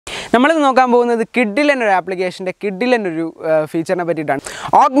നമ്മൾ നോക്കാൻ പോകുന്നത് കിഡിൽ എന്നൊരു ആപ്ലിക്കേഷൻ്റെ കിഡിൽ എന്നൊരു ഫീച്ചറിനെ പറ്റിയിട്ടാണ്.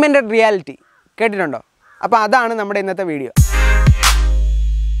 ഓഗ്മെൻറ്റഡ് റിയാലിറ്റി കേട്ടിട്ടുണ്ടോ? അപ്പോൾ അതാണ് നമ്മുടെ ഇന്നത്തെ വീഡിയോ.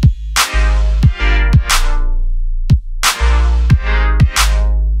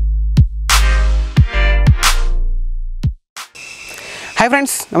 ഹായ്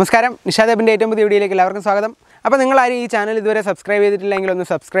ഫ്രണ്ട്സ്, നമസ്കാരം. നിഷാദ് ആപ്പിൻ്റെ ഏറ്റവും പുതിയ വീഡിയോയിലേക്ക് എല്ലാവർക്കും സ്വാഗതം. അപ്പോൾ നിങ്ങളാരും ഈ ചാനൽ ഇതുവരെ സബ്സ്ക്രൈബ് ചെയ്തിട്ടില്ലെങ്കിൽ ഒന്ന്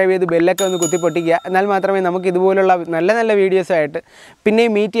സബ്സ്ക്രൈബ് ചെയ്ത് ബെല്ലൊക്കെ ഒന്ന് കുത്തിപ്പൊട്ടിക്കുക. എന്നാൽ മാത്രമേ നമുക്ക് ഇതുപോലുള്ള നല്ല നല്ല വീഡിയോസായിട്ട്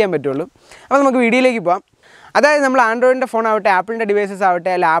പിന്നെയും മീറ്റ് ചെയ്യാൻ പറ്റുള്ളൂ. അപ്പോൾ നമുക്ക് വീഡിയോയിലേക്ക് പോകാം. അതായത് നമ്മൾ ആൻഡ്രോയിഡിൻ്റെ ഫോൺ ആവട്ടെ, ആപ്പിളിൻ്റെ ഡിവൈസസ്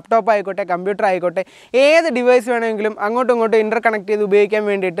ആവട്ടെ, ലാപ്ടോപ്പ് ആയിക്കോട്ടെ, കമ്പ്യൂട്ടർ ആയിക്കോട്ടെ, ഏത് ഡിവൈസ് വേണമെങ്കിലും അങ്ങോട്ടും ഇങ്ങോട്ടും ഇൻ്റർ കണക്ട് ചെയ്ത് ഉപയോഗിക്കാൻ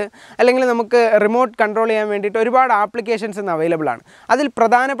വേണ്ടിയിട്ട്, അല്ലെങ്കിൽ നമുക്ക് റിമോട്ട് കൺട്രോൾ ചെയ്യാൻ വേണ്ടിയിട്ട് ഒരുപാട് ആപ്ലിക്കേഷൻസ് ഇന്ന് അവൈലബിൾ ആണ്. അതിൽ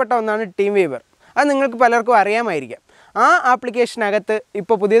പ്രധാനപ്പെട്ട ഒന്നാണ് TeamViewer. അത് നിങ്ങൾക്ക് പലർക്കും അറിയാമായിരിക്കാം. ആ ആപ്ലിക്കേഷനകത്ത്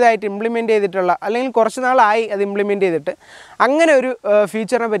ഇപ്പോൾ പുതിയതായിട്ട് ഇംപ്ലിമെൻറ്റ് ചെയ്തിട്ടുള്ള, അല്ലെങ്കിൽ കുറച്ച് നാളായി അത് ഇംപ്ലിമെൻറ്റ് ചെയ്തിട്ട്, അങ്ങനെ ഒരു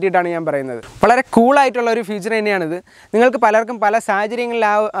ഫീച്ചറിനെ പറ്റിയിട്ടാണ് ഞാൻ പറയുന്നത്. വളരെ കൂളായിട്ടുള്ള ഒരു ഫീച്ചർ തന്നെയാണിത്. നിങ്ങൾക്ക് പലർക്കും പല സാഹചര്യങ്ങളിൽ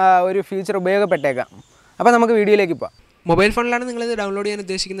ആ ഒരു ഫീച്ചർ ഉപയോഗപ്പെട്ടേക്കാം. അപ്പോൾ നമുക്ക് വീഡിയോയിലേക്ക് പോകാം. മൊബൈൽ ഫോണിലാണ് നിങ്ങളിത് ഡൗൺലോഡ് ചെയ്യാൻ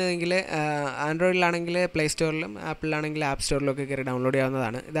ഉദ്ദേശിക്കുന്നതെങ്കിൽ ആൻഡ്രോയിഡിലാണെങ്കിൽ പ്ലേ സ്റ്റോറിലും ആപ്പിളിലാണെങ്കിൽ ആപ്പ് സ്റ്റോറിലും ഒക്കെ കയറി ഡൗൺലോഡ്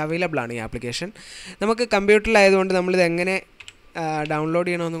ചെയ്യാവുന്നതാണ്. ഇത് അവൈലബിൾ ആണ് ഈ ആപ്ലിക്കേഷൻ. നമുക്ക് കമ്പ്യൂട്ടറിലായതുകൊണ്ട് നമ്മളിത് എങ്ങനെ ഡൗൺലോഡ്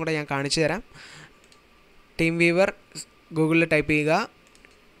ചെയ്യണമെന്നും കൂടെ ഞാൻ കാണിച്ചു തരാം. TeamViewer ഗൂഗിളിൽ ടൈപ്പ് ചെയ്യുക.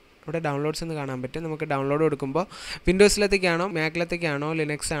 ഇവിടെ ഡൗൺലോഡ്സ് എന്ന് കാണാൻ പറ്റും. നമുക്ക് ഡൗൺലോഡ് കൊടുക്കുമ്പോൾ വിൻഡോസിലത്തേക്കാണോ മാക്കിലത്തേക്കാണോ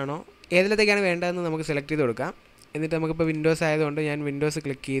ലിനക്സ് ആണോ ഏതിലത്തേക്കാണ് വേണ്ടതെന്ന് നമുക്ക് സെലക്ട് ചെയ്ത് കൊടുക്കാം. എന്നിട്ട് നമുക്കിപ്പോൾ വിൻഡോസ് ആയതുകൊണ്ട് ഞാൻ വിൻഡോസ്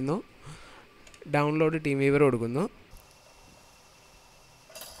ക്ലിക്ക് ചെയ്യുന്നു, ഡൗൺലോഡ് TeamViewer കൊടുക്കുന്നു.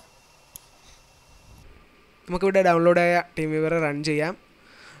 നമുക്കിവിടെ ഡൗൺലോഡായ TeamViewer റൺ ചെയ്യാം.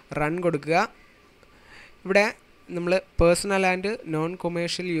 റൺ കൊടുക്കുക. ഇവിടെ നമ്മൾ personal and non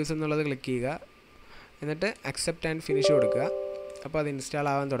commercial use എന്നുള്ളത് ക്ലിക്ക് ചെയ്യുക. എന്നിട്ട് അക്സെപ്റ്റ് ആൻഡ് ഫിനിഷ് കൊടുക്കുക. അപ്പോൾ അത് ഇൻസ്റ്റാൾ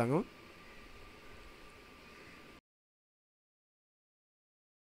ആവാൻ തുടങ്ങും.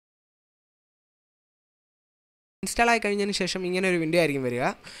 ഇൻസ്റ്റാൾ ആയി കഴിഞ്ഞതിന് ശേഷം ഇങ്ങനെ ഒരു വിൻഡോ ആയിരിക്കും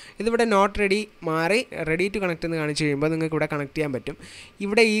വരിക. ഇതിവിടെ നോട്ട് റെഡി മാറി റെഡി ടു കണക്ട് എന്ന് കാണിച്ച് കഴിയുമ്പോൾ നിങ്ങൾക്ക് ഇവിടെ കണക്ട് ചെയ്യാൻ പറ്റും.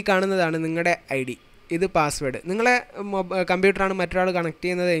 ഇവിടെ ഈ കാണുന്നതാണ് നിങ്ങളുടെ ID. ഇത് പാസ്വേഡ്. നിങ്ങളെ കമ്പ്യൂട്ടറാണ് മറ്റൊരാൾ കണക്ട്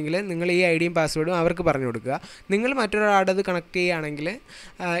ചെയ്യുന്നതെങ്കിൽ നിങ്ങൾ ഈ IDയും പാസ്വേഡും അവർക്ക് പറഞ്ഞു കൊടുക്കുക. നിങ്ങൾ മറ്റൊരാളത് കണക്ട് ചെയ്യുകയാണെങ്കിൽ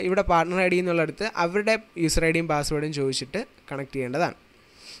ഇവിടെ പാർട്ണർ ID എന്നുള്ളടത്ത് അവരുടെ യൂസർ IDയും പാസ്വേഡും ചോദിച്ചിട്ട് കണക്ട് ചെയ്യേണ്ടതാണ്.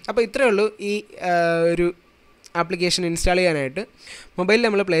 അപ്പോൾ ഇത്രയേ ഉള്ളൂ ഈ ഒരു ആപ്ലിക്കേഷൻ ഇൻസ്റ്റാൾ ചെയ്യാനായിട്ട്. മൊബൈലിൽ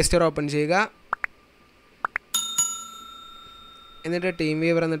നമ്മൾ പ്ലേ സ്റ്റോർ ഓപ്പൺ ചെയ്യുക. എന്നിട്ട്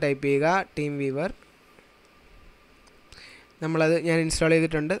TeamViewer എന്ന് ടൈപ്പ് ചെയ്യുക. TeamViewer ഞാൻ ഇൻസ്റ്റാൾ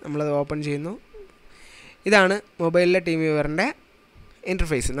ചെയ്തിട്ടുണ്ട്. നമ്മളത് ഓപ്പൺ ചെയ്യുന്നു. ഇതാണ് മൊബൈലിലെ TeamViewerൻ്റെ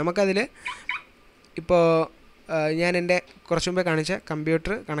ഇൻ്റർഫേസ്. നമുക്കതിൽ ഇപ്പോൾ ഞാൻ എൻ്റെ കുറച്ച് മുമ്പേ കാണിച്ച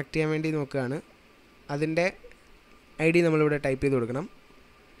കമ്പ്യൂട്ടർ കണക്ട് ചെയ്യാൻ വേണ്ടി നോക്കുകയാണ്. അതിൻ്റെ ID നമ്മളിവിടെ ടൈപ്പ് ചെയ്ത് കൊടുക്കണം.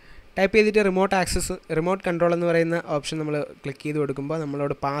 ടൈപ്പ് ചെയ്തിട്ട് റിമോട്ട് കൺട്രോൾ എന്ന് പറയുന്ന ഓപ്ഷൻ നമ്മൾ ക്ലിക്ക് ചെയ്ത് കൊടുക്കുമ്പോൾ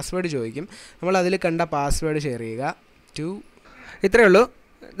നമ്മളോട് പാസ്വേഡ് ചോദിക്കും. നമ്മളതിൽ കണ്ട പാസ്വേഡ് ഷെയർ ചെയ്യുക. ഇത്രയേ ഉള്ളൂ.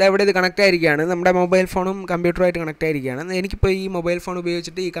 ഇവിടെ ഇത് കണക്റ്റ് ആയിരിക്കുകയാണ്. നമ്മുടെ മൊബൈൽ ഫോണും കമ്പ്യൂട്ടറുമായിട്ട് കണക്റ്റ് ആയിരിക്കുകയാണ്. എനിക്കിപ്പോൾ ഈ മൊബൈൽ ഫോൺ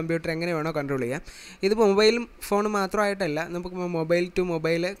ഉപയോഗിച്ചിട്ട് ഈ കമ്പ്യൂട്ടർ എങ്ങനെ വേണോ കൺട്രോൾ ചെയ്യാം. ഇതിപ്പോൾ മൊബൈൽ ഫോൺ മാത്രമായിട്ടല്ല, നമുക്ക് mobile to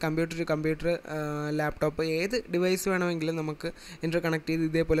mobile, computer to computer, laptop, ഏത് ഡിവൈസ് വേണമെങ്കിലും നമുക്ക് ഇൻ്റർ കണക്ട് ചെയ്ത്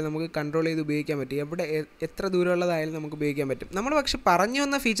ഇതേപോലെ നമുക്ക് കൺട്രോൾ ചെയ്ത് ഉപയോഗിക്കാൻ പറ്റും. എവിടെ എത്ര ദൂരമുള്ളതായാലും നമുക്ക് ഉപയോഗിക്കാൻ പറ്റും. നമ്മൾ പക്ഷെ പറഞ്ഞു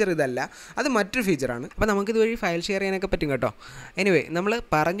വന്ന ഫീച്ചർ ഇതല്ല, അത് മറ്റൊരു ഫീച്ചറാണ്. അപ്പോൾ നമുക്കിതുവഴി ഫയൽ ഷെയർ ചെയ്യാനൊക്കെ പറ്റും കേട്ടോ. എനിവേ, നമ്മൾ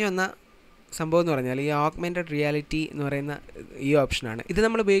പറഞ്ഞു വന്ന സംഭവം എന്ന് പറഞ്ഞാൽ ഈ ഓഗ്മെൻറ്റഡ് റിയാലിറ്റി എന്ന് പറയുന്ന ഈ ഓപ്ഷനാണ്. ഇത്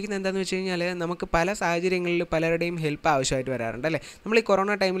നമ്മൾ ഉപയോഗിക്കുന്നത് എന്താണെന്ന് വെച്ച് കഴിഞ്ഞാൽ നമുക്ക് പല സാഹചര്യങ്ങളിൽ പലരുടെയും ഹെൽപ്പ് ആവശ്യമായിട്ട് വരാറുണ്ട് അല്ലേ. നമ്മൾ ഈ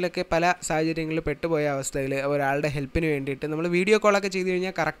കൊറോണ ടൈമിലൊക്കെ പല സാഹചര്യങ്ങളിൽ പെട്ടുപോയ അവസ്ഥയിൽ ഒരാളുടെ ഹെൽപ്പിന് വേണ്ടിയിട്ട് നമ്മൾ വീഡിയോ കോളൊക്കെ ചെയ്ത്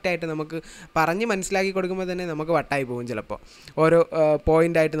കഴിഞ്ഞാൽ കറക്റ്റായിട്ട് നമുക്ക് പറഞ്ഞ് മനസ്സിലാക്കി കൊടുക്കുമ്പോൾ തന്നെ നമുക്ക് വട്ടായി പോകും. ചിലപ്പോൾ ഓരോ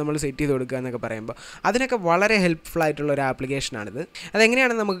പോയിൻ്റായിട്ട് നമ്മൾ സെറ്റ് ചെയ്ത് കൊടുക്കുക എന്നൊക്കെ പറയുമ്പോൾ അതിനൊക്കെ വളരെ ഹെൽപ്ഫുൾ ആയിട്ടുള്ള ഒരു ആപ്ലിക്കേഷനാണിത്.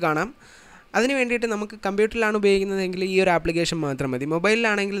 അതെങ്ങനെയാണെന്ന് നമുക്ക് കാണാം. അതിന് വേണ്ടിയിട്ട് നമുക്ക് കമ്പ്യൂട്ടറിലാണ് ഉപയോഗിക്കുന്നതെങ്കിൽ ഈ ഒരു ആപ്ലിക്കേഷൻ മാത്രം മതി.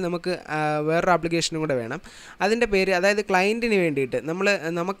 മൊബൈലിലാണെങ്കിൽ നമുക്ക് വേറൊരു ആപ്ലിക്കേഷനും കൂടെ വേണം. അതിൻ്റെ പേര്, അതായത് ക്ലയൻറ്റിന് വേണ്ടിയിട്ട്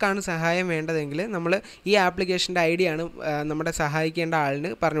നമുക്കാണ് സഹായം വേണ്ടതെങ്കിൽ നമ്മൾ ഈ ആപ്ലിക്കേഷൻ്റെ ID ആണ് നമ്മുടെ സഹായിക്കേണ്ട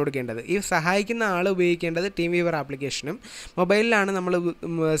ആളിന് പറഞ്ഞു കൊടുക്കേണ്ടത്. ഈ സഹായിക്കുന്ന ആൾ ഉപയോഗിക്കേണ്ടത് TeamViewer ആപ്ലിക്കേഷനും, മൊബൈലിലാണ് നമ്മൾ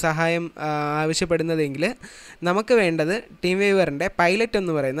സഹായം ആവശ്യപ്പെടുന്നതെങ്കിൽ നമുക്ക് വേണ്ടത് TeamViewerൻ്റെ പൈലറ്റ്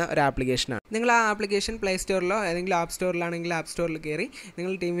എന്ന് പറയുന്ന ഒരു ആപ്ലിക്കേഷനാണ്. നിങ്ങൾ ആ ആപ്ലിക്കേഷൻ പ്ലേ സ്റ്റോറിലോ ഏതെങ്കിലും ആപ്പ് സ്റ്റോറിലാണെങ്കിൽ ആപ്പ് സ്റ്റോറിൽ കയറി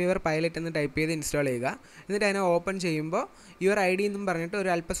നിങ്ങൾ TeamViewer പൈലറ്റ് എന്ന് ടൈപ്പ് ചെയ്ത് ഇൻസ്റ്റാൾ ചെയ്യുക. എന്നിട്ട് അതിനെ ഓപ്പൺ ചെയ്യുമ്പോൾ യുവർ ID എന്നും പറഞ്ഞിട്ട് ഒരു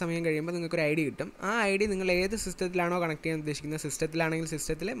അല്പസമയം കഴിയുമ്പോൾ നിങ്ങൾക്കൊരു ID കിട്ടും. ആ ID നിങ്ങൾ ഏത് സിസ്റ്റത്തിലാണോ കണക്ട് ചെയ്യാൻ ഉദ്ദേശിക്കുന്നത്, സിസ്റ്റത്തിലാണെങ്കിൽ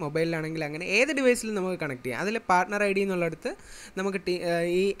സിസ്റ്റത്തിൽ, മൊബൈലിലാണെങ്കിൽ അങ്ങനെ ഏത് ഡിവൈസിലും നമുക്ക് കണക്ട് ചെയ്യാം. അതിൽ പാർട്ണർ ID എന്നുള്ളടത്ത് നമുക്ക്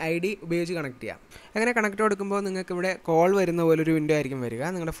ഈ ID ഉപയോഗിച്ച് കണക്ട് ചെയ്യാം. അങ്ങനെ കണക്ട് കൊടുക്കുമ്പോൾ നിങ്ങൾക്ക് ഇവിടെ കോൾ വരുന്ന പോലൊരു വിൻഡോ ആയിരിക്കും വരിക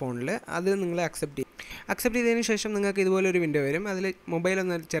നിങ്ങളുടെ ഫോണിൽ. അത് നിങ്ങൾ അക്സെപ്റ്റ് ചെയ്യും. അക്സെപ്റ്റ് ചെയ്തതിന് ശേഷം നിങ്ങൾക്ക് ഇതുപോലൊരു വിൻഡോ വരും. അതിൽ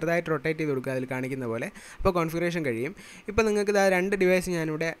മൊബൈലൊന്ന് ചെറുതായിട്ട് റൊട്ടേറ്റ് ചെയ്ത് കൊടുക്കുക, അതിൽ കാണിക്കുന്ന പോലെ. അപ്പോൾ കോൺഫിഗറേഷൻ കഴിയും. ഇപ്പോൾ നിങ്ങൾക്ക് ഇതാ രണ്ട് ഡിവൈസ്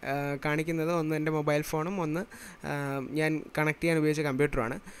ഞാനിവിടെ കാണിക്കുന്നത്. ഒന്ന് എൻ്റെ മൊബൈൽ ഫോണും ഒന്ന് ഞാൻ കണക്ട് ചെയ്യാൻ ഉപയോഗിച്ച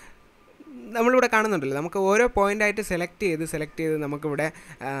കമ്പ്യൂട്ടറുമാണ്. നമ്മളിവിടെ കാണുന്നുണ്ടല്ലോ, നമുക്ക് ഓരോ പോയിൻ്റായിട്ട് സെലക്ട് ചെയ്ത് നമുക്കിവിടെ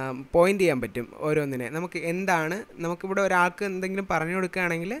പോയിൻ്റ് ചെയ്യാൻ പറ്റും ഓരോന്നിനെ. നമുക്ക് എന്താണ്, നമുക്കിവിടെ ഒരാൾക്ക് എന്തെങ്കിലും പറഞ്ഞു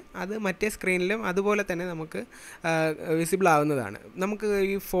കൊടുക്കുകയാണെങ്കിൽ അത് മറ്റേ സ്ക്രീനിലും അതുപോലെ തന്നെ നമുക്ക് വിസിബിൾ ആവുന്നതാണ്. നമുക്ക്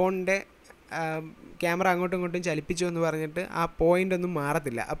ഈ ഫോണിൻ്റെ ക്യാമറ അങ്ങോട്ടും ഇങ്ങോട്ടും ചലിപ്പിച്ചു എന്ന് പറഞ്ഞിട്ട് ആ പോയിൻ്റ് ഒന്നും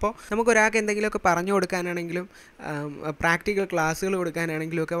മാറത്തില്ല. അപ്പോൾ നമുക്കൊരാൾക്ക് എന്തെങ്കിലുമൊക്കെ പറഞ്ഞു കൊടുക്കാനാണെങ്കിലും പ്രാക്ടിക്കൽ ക്ലാസ്സുകൾ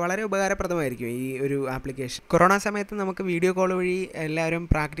കൊടുക്കാനാണെങ്കിലും ഒക്കെ വളരെ ഉപകാരപ്രദമായിരിക്കും ഈ ഒരു ആപ്ലിക്കേഷൻ. കൊറോണ സമയത്ത് നമുക്ക് വീഡിയോ കോൾ വഴി എല്ലാവരും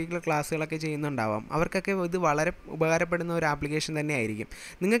പ്രാക്ടിക്കൽ ക്ലാസ്സുകളൊക്കെ ചെയ്യുന്നുണ്ടാവാം. അവർക്കൊക്കെ ഇത് വളരെ ഉപകാരപ്പെടുന്ന ഒരു ആപ്ലിക്കേഷൻ തന്നെയായിരിക്കും.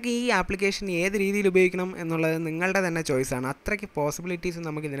 നിങ്ങൾക്ക് ഈ ആപ്ലിക്കേഷൻ ഏത് രീതിയിൽ ഉപയോഗിക്കണം എന്നുള്ളത് നിങ്ങളുടെ തന്നെ ചോയ്സാണ്. അത്രയ്ക്ക് പോസിബിലിറ്റീസ്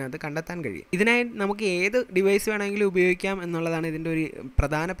നമുക്ക് ഇതിനകത്ത് കണ്ടെത്താൻ കഴിയും. ഇതിനായി നമുക്ക് ഏത് ഡിവൈസ് വേണമെങ്കിലും ഉപയോഗിക്കാം എന്നുള്ളതാണ് ഇതിൻ്റെ ഒരു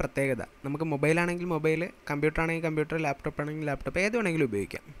പ്രധാന പ്രത്യേകത. നമുക്ക് മൊബൈലാണെങ്കിൽ മൊബൈൽ, കമ്പ്യൂട്ടർ ആണെങ്കിൽ കമ്പ്യൂട്ടർ, ലാപ്ടോപ്പ് ആണെങ്കിൽ ലാപ്ടോപ്പ്, ഏത് വേണമെങ്കിലും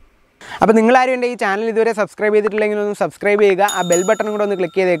ഉപയോഗിക്കാം. അപ്പോൾ നിങ്ങളാരും എൻ്റെ ഈ ചാനൽ ഇതുവരെ സബ്സ്ക്രൈബ് ചെയ്തിട്ടില്ലെങ്കിൽ ഒന്ന് സബ്സ്ക്രൈബ് ചെയ്യുക, ആ ബെൽ ബട്ടണും കൂടെ ഒന്ന്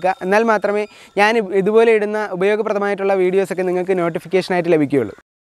ക്ലിക്ക് ചെയ്തേക്കുക. എന്നാൽ മാത്രമേ ഞാൻ ഇതുപോലെ ഇടുന്ന ഉപയോഗപ്രദമായിട്ടുള്ള വീഡിയോസൊക്കെ നിങ്ങൾക്ക് നോട്ടിഫിക്കേഷനായിട്ട് ലഭിക്കുകയുള്ളൂ.